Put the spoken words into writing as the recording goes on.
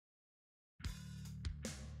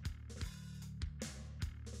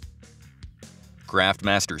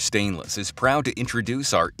Craftmaster Stainless is proud to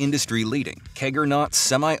introduce our industry-leading Keggernaut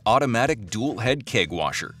semi-automatic dual-head keg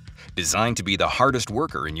washer, designed to be the hardest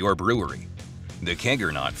worker in your brewery. The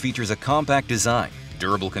Keggernaut features a compact design,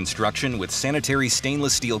 durable construction with sanitary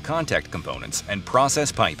stainless steel contact components and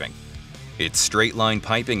process piping. Its straight-line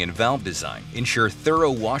piping and valve design ensure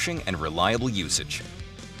thorough washing and reliable usage.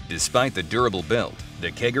 Despite the durable build,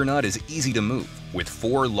 the Keggernaut is easy to move, with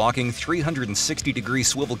 4 locking 360-degree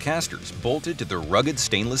swivel casters bolted to the rugged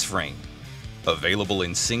stainless frame. Available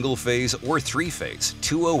in single-phase or 3-phase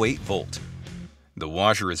 208-volt. The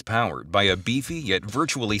washer is powered by a beefy yet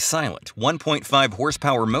virtually silent 1.5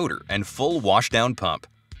 horsepower motor and full washdown pump.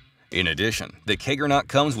 In addition, the Keggernaut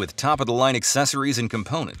comes with top-of-the-line accessories and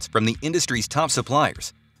components from the industry's top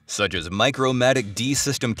suppliers, such as Micromatic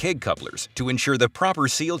D-system keg couplers to ensure the proper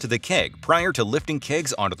seal to the keg prior to lifting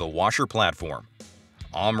kegs onto the washer platform.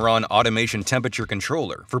 Omron automation temperature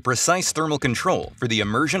controller for precise thermal control for the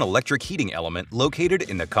immersion electric heating element located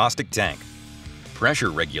in the caustic tank.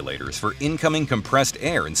 Pressure regulators for incoming compressed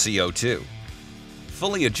air and CO2.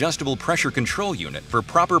 Fully adjustable pressure control unit for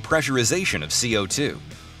proper pressurization of CO2.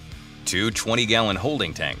 2 20-gallon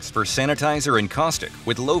holding tanks for sanitizer and caustic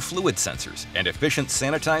with low fluid sensors and efficient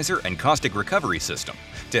sanitizer and caustic recovery system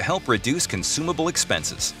to help reduce consumable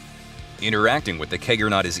expenses. Interacting with the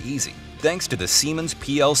Keggernaut is easy thanks to the Siemens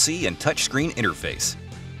PLC and touchscreen interface.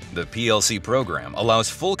 The PLC program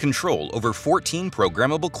allows full control over 14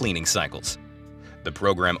 programmable cleaning cycles. The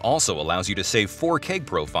program also allows you to save 4 keg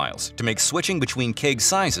profiles to make switching between keg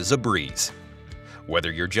sizes a breeze.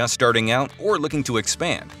 Whether you're just starting out or looking to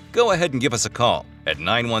expand, go ahead and give us a call at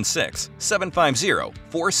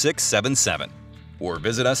 916-750-4677 or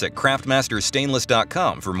visit us at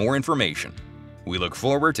craftmasterstainless.com for more information. We look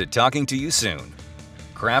forward to talking to you soon.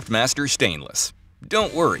 Craftmaster Stainless.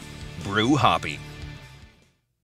 Don't worry, brew hoppy.